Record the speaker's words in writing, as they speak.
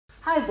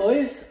Hi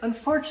boys,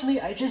 unfortunately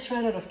I just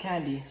ran out of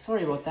candy.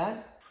 Sorry about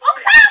that. Oh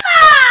come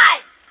on!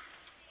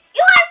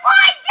 You had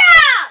one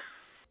job!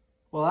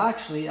 Well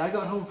actually, I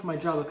got home from my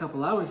job a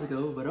couple hours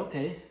ago, but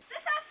okay.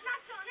 This house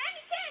not selling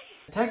any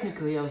candy!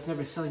 Technically I was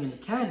never selling any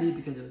candy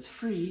because it was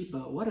free,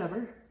 but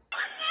whatever.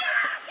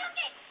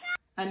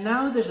 And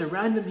now there's a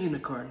random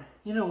unicorn.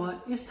 You know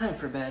what, it's time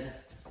for bed.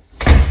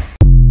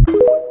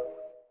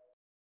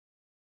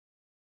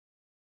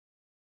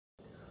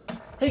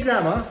 Hey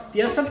Grandma, do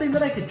you have something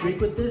that I could drink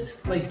with this?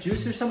 Like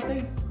juice or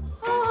something?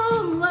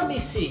 Let me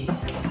see.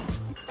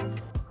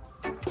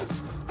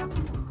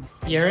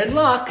 You're in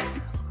luck.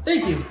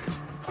 Thank you.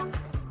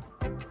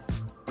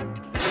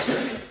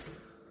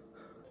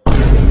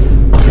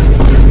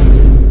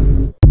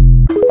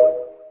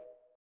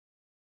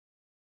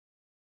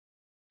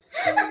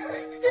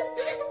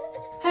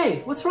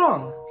 Hey, what's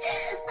wrong?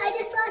 I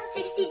just lost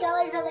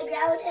 $60 on the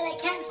ground and I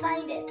can't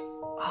find it.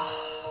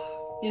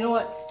 You know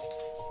what?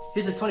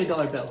 Here's a $20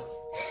 bill.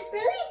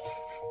 Really?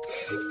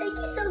 Thank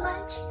you so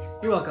much.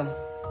 You're welcome.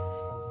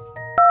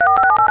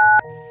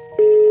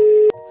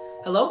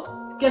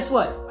 Hello? Guess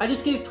what? I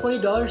just gave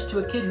 $20 to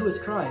a kid who was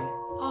crying.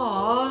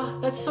 Aw,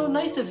 that's so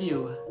nice of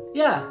you.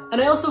 Yeah, and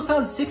I also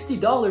found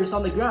 $60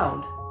 on the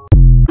ground.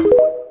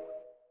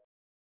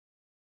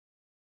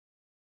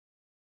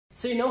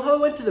 So you know how I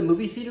went to the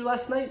movie theater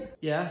last night?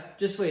 Yeah?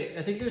 Just wait,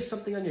 I think there's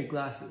something on your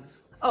glasses.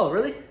 Oh,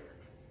 really?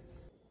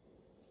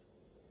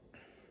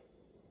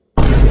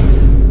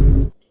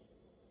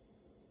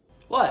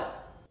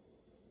 What?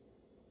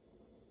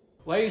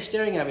 Why are you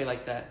staring at me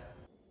like that?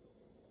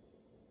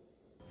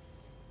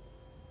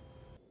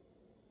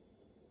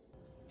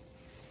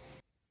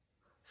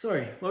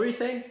 Sorry, what were you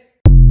saying?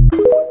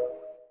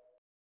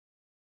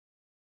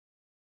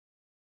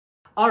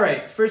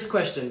 Alright, first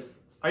question.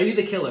 Are you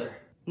the killer?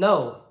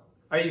 No.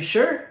 Are you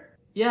sure?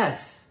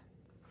 Yes.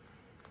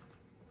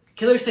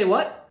 Killer say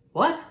what?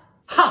 What?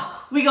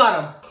 Ha! We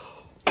got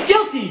him!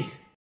 Guilty!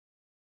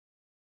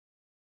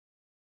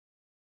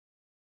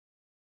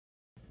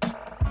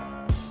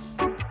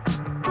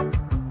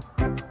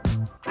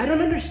 I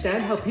don't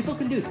understand how people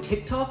can do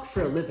TikTok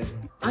for a living.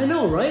 I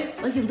know,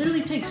 right? Like it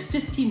literally takes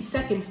 15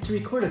 seconds to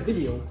record a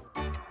video.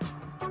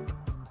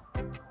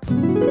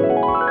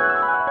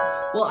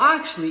 Well,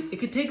 actually, it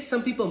could take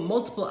some people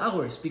multiple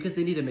hours because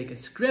they need to make a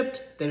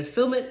script, then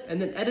film it,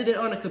 and then edit it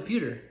on a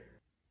computer.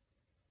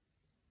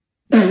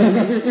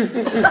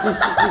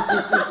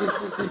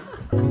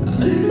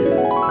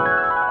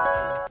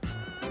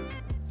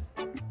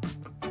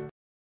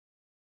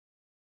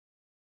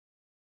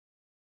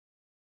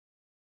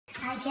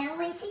 I can't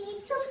wait to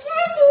eat some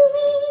candy.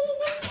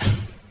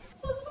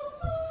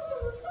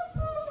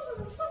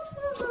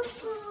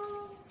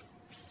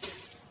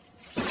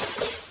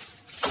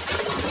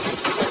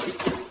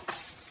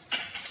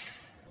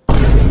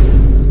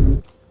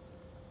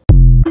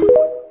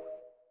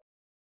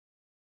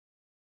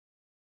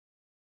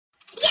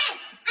 Yes!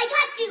 I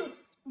got you!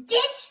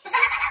 Ditch!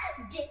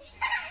 Ditch!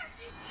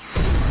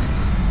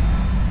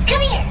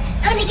 Come here!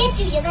 I'm gonna get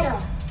you, you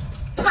little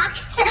puck!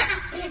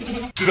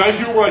 Did I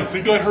hear what I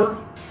think I heard?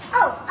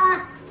 Oh,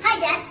 hi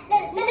Dad.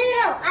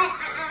 No.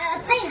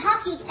 I'm playing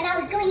hockey and I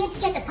was going in to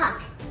get the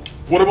puck.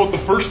 What about the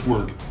first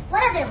word?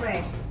 What other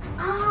word?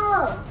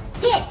 Oh,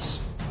 ditch.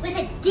 With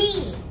a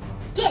D.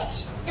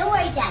 Ditch. Don't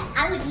worry, Dad.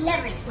 I would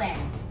never swear.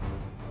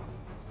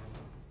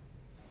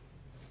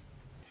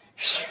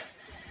 Phew.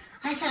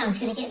 I thought I was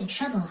gonna get in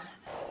trouble.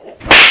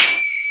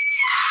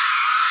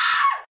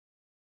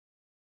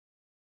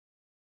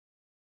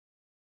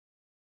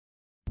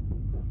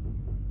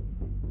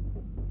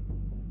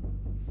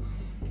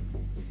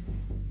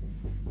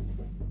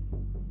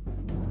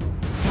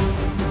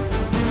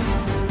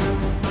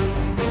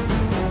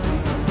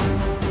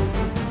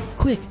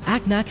 Quick,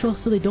 act natural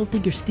so they don't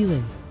think you're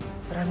stealing.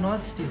 But I'm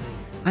not stealing.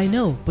 I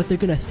know, but they're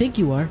gonna think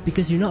you are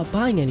because you're not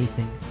buying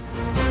anything.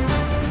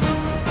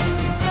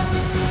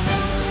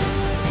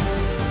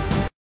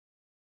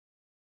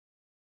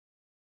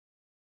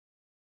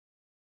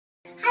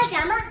 Hi,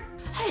 Grandma.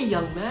 Hey,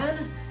 young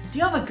man. Do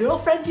you have a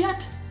girlfriend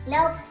yet?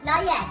 Nope,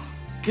 not yet.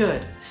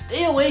 Good.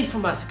 Stay away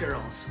from us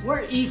girls.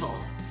 We're evil.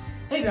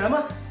 Hey,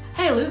 Grandma.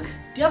 Hey, Luke.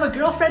 Do you have a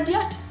girlfriend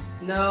yet?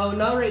 No,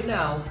 not right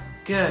now.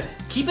 Good.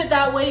 Keep it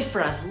that way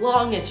for as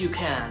long as you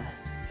can.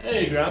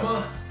 Hey,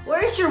 Grandma.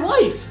 Where's your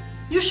wife?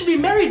 You should be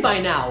married by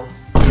now.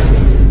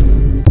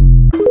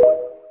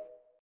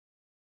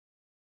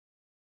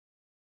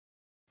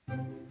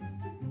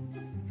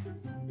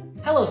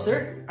 Hello,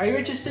 sir. Are you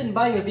interested in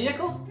buying a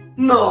vehicle?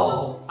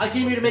 No! I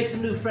came here to make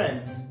some new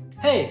friends.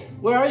 Hey,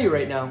 where are you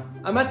right now?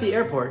 I'm at the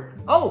airport.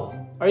 Oh,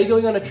 are you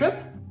going on a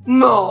trip?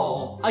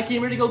 No! I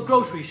came here to go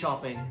grocery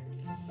shopping.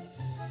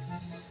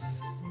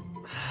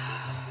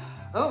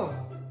 Oh,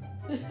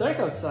 it's dark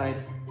outside.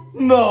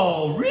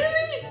 No,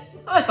 really?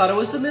 I thought it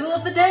was the middle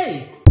of the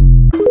day.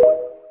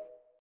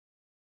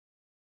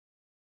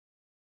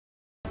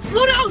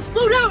 Slow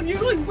down, you're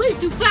going way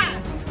too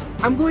fast.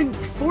 I'm going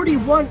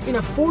 41 in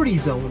a 40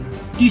 zone.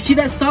 Do you see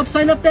that stop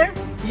sign up there?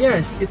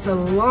 Yes, it's a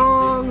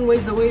long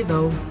ways away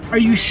though. Are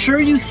you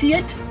sure you see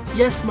it?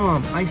 Yes,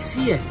 Mom, I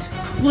see it.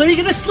 Well, are you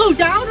gonna slow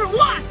down or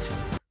what?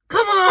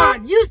 Come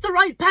on, use the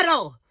right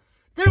pedal.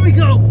 There we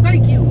go,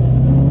 thank you.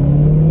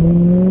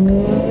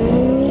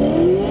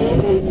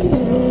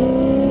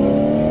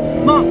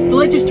 Mom, the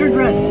light just turned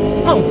red.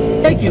 Oh,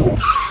 thank you.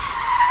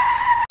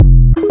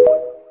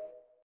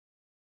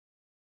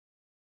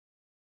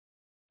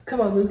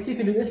 Come on, Luke, you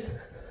can do this.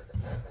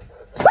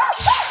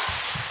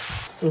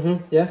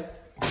 Yeah.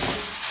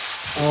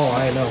 Oh,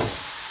 I know.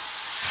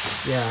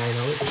 Yeah, I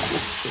know.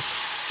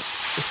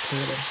 It's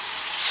terrible.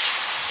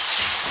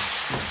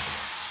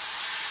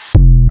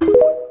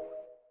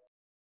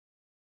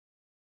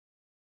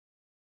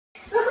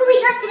 Look what we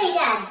got today,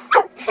 Dad.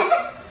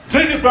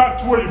 Take it back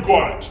to where you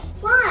got it.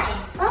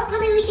 Why? Mom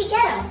told me we could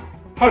get him.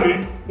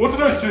 Honey, what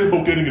did I say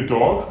about getting a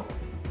dog?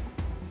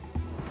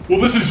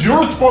 Well, this is your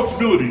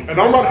responsibility, and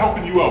I'm not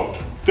helping you out.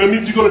 That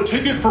means you gotta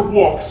take it for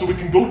walks so we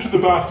can go to the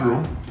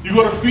bathroom. You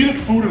gotta feed it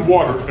food and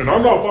water, and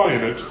I'm not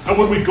buying it. And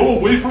when we go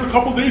away for a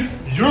couple days,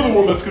 you're the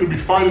one that's gonna be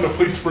finding a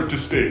place for it to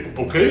stay,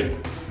 okay?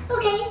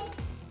 Okay.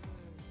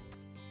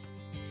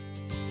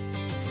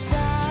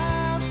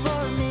 Stop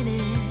for a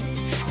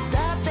minute.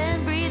 Stop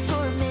and breathe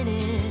for a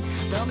minute.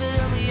 Don't get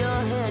over your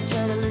head.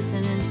 Try to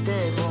listen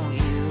instead, won't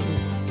you?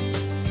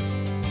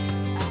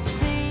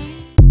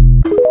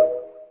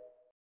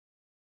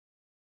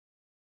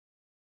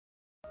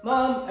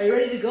 Mom, are you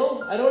ready to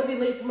go? I don't want to be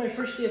late for my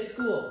first day of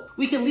school.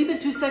 We can leave in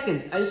 2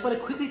 seconds. I just want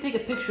to quickly take a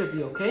picture of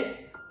you,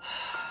 okay?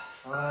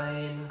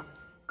 Fine.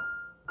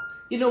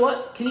 You know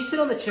what? Can you sit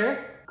on the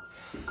chair?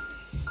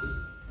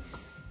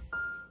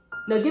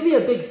 Now give me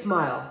a big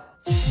smile.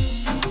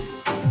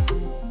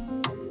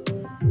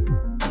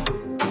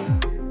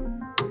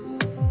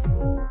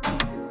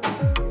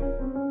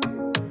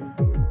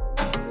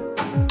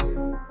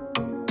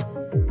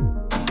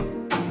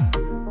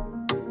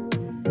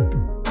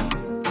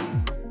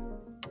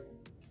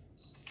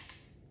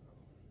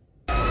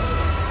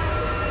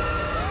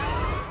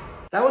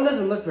 That one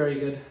doesn't look very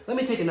good. Let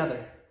me take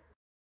another.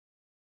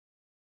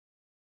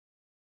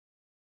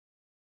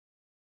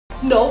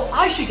 No,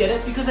 I should get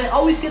it because I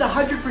always get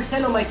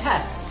 100% on my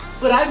tests.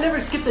 But I've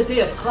never skipped a day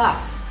of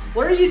class.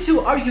 What are you two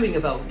arguing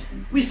about?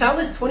 We found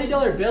this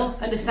 $20 bill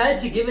and decided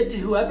to give it to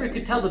whoever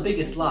could tell the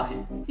biggest lie.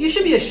 You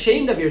should be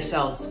ashamed of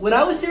yourselves. When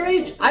I was your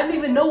age, I didn't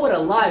even know what a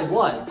lie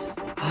was.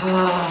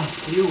 Ah,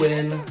 you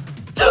win.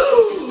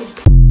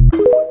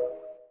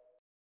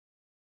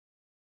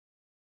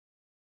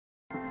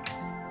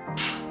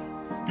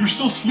 You're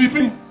still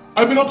sleeping?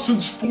 I've been up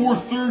since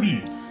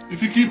 4:30.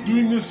 If you keep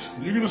doing this,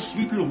 you're gonna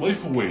sleep your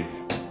life away.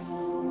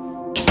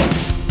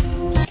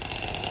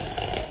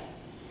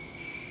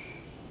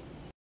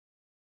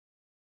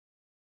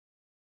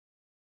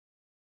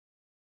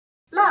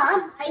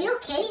 Mom, are you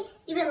okay?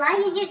 You've been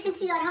lying in here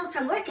since you got home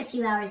from work a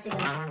few hours ago.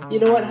 You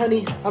know what,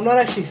 honey? I'm not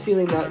actually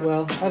feeling that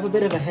well. I have a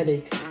bit of a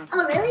headache.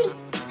 Oh, really?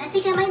 I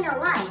think I might know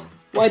why.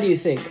 Why do you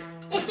think?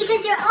 It's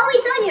because you're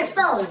always on your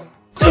phone.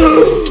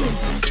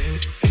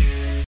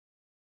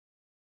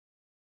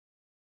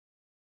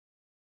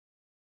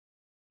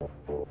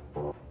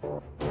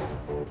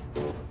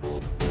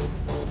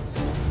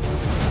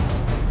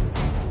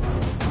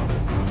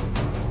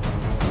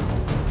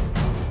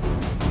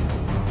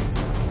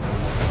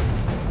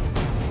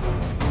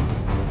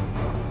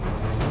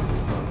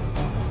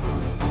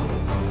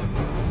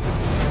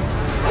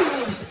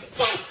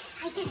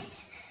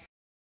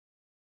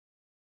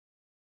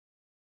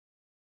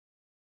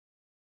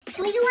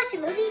 Can we go watch a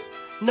movie?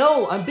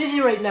 No, I'm busy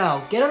right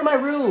now. Get out of my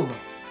room.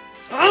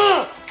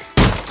 Ah!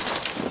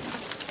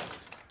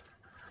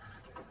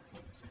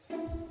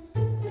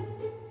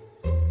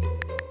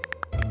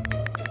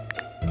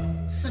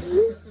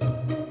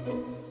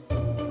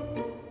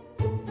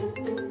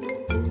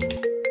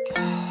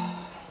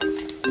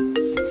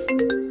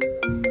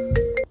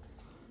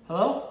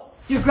 Hello?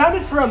 You're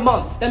grounded for a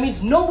month. That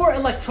means no more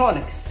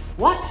electronics.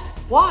 What?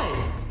 Why?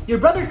 Your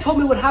brother told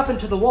me what happened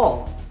to the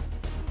wall.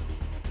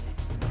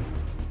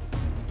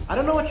 I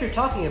don't know what you're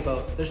talking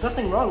about. There's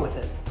nothing wrong with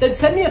it. Then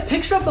send me a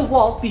picture of the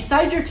wall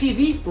beside your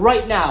TV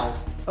right now.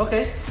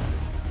 Okay.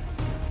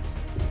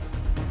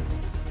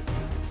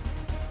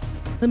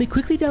 Let me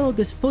quickly download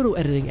this photo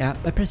editing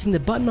app by pressing the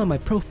button on my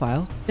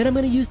profile. Then I'm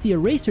going to use the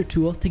eraser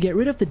tool to get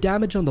rid of the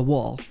damage on the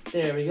wall.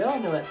 There we go.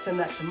 Now let's send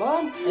that to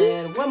Mom.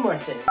 And one more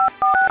thing.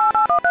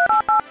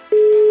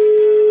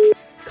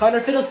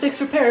 Connor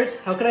Fiddlesticks Repairs.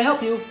 How can I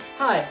help you?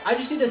 Hi, I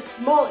just need a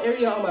small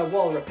area on my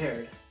wall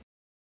repaired.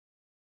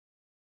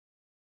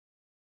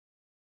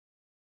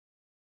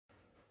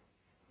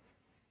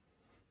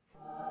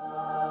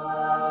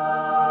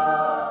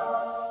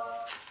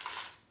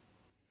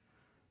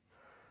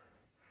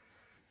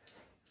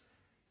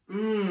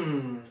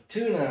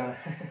 Tuna.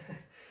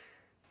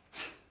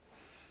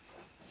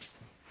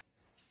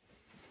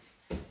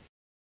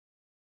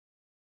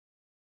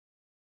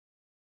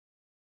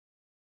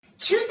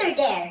 Truth or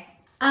dare?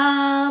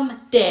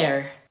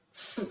 Dare.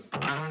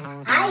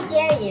 I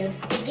dare you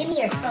to give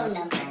me your phone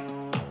number.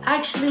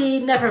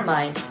 Actually, never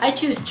mind. I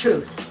choose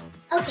truth.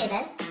 Okay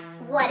then.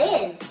 What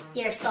is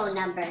your phone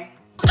number?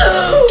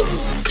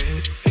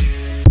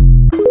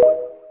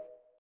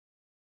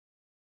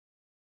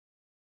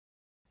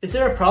 Is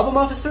there a problem,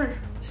 officer?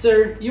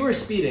 Sir, you were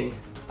speeding.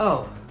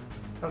 Oh,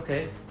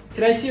 okay.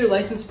 Can I see your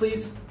license,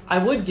 please? I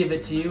would give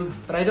it to you,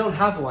 but I don't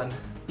have one.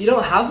 You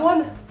don't have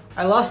one?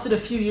 I lost it a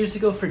few years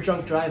ago for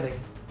drunk driving.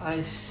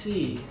 I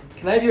see.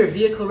 Can I have your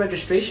vehicle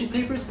registration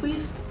papers,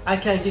 please? I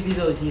can't give you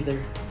those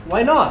either.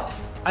 Why not?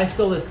 I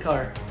stole this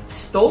car.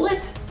 Stole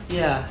it?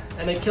 Yeah,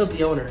 and I killed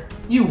the owner.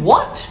 You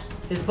what?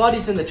 His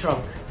body's in the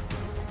trunk.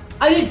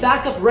 I need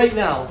backup right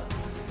now.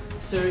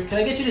 Sir, can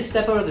I get you to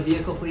step out of the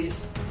vehicle,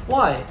 please?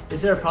 Why?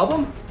 Is there a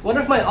problem? One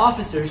of my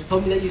officers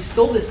told me that you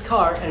stole this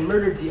car and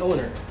murdered the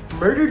owner.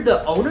 Murdered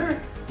the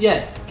owner?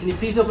 Yes. Can you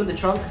please open the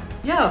trunk?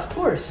 Yeah, of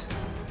course.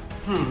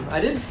 I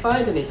didn't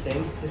find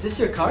anything. Is this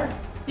your car?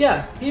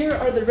 Yeah, here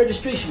are the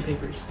registration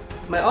papers.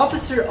 My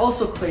officer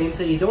also claims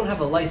that you don't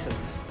have a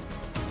license.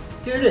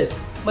 Here it is.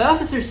 My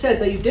officer said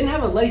that you didn't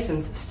have a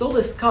license, stole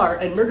this car,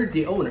 and murdered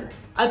the owner.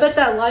 I bet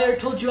that liar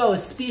told you I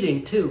was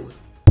speeding, too.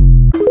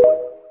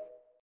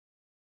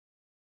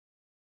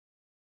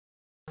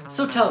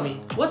 So tell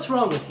me, what's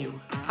wrong with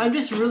you? I'm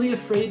just really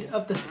afraid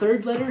of the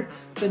 3rd letter,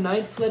 the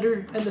 9th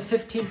letter, and the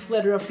 15th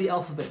letter of the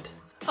alphabet.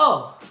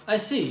 Oh, I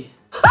see.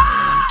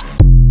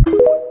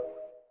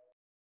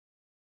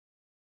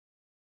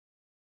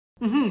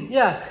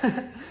 Yeah.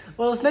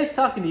 Well, it was nice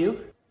talking to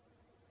you.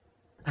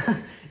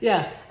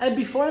 Yeah, and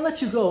before I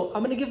let you go,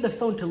 I'm gonna give the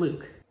phone to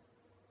Luke.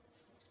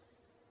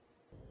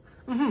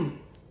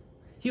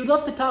 He would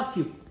love to talk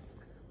to you.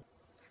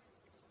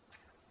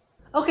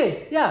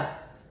 Okay, yeah.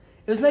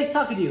 It was nice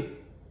talking to you.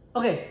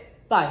 Okay,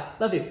 bye.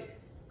 Love you.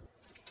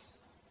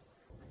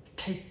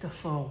 Take the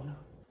phone.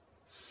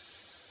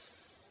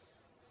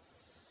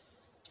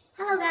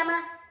 Hello,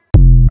 Grandma.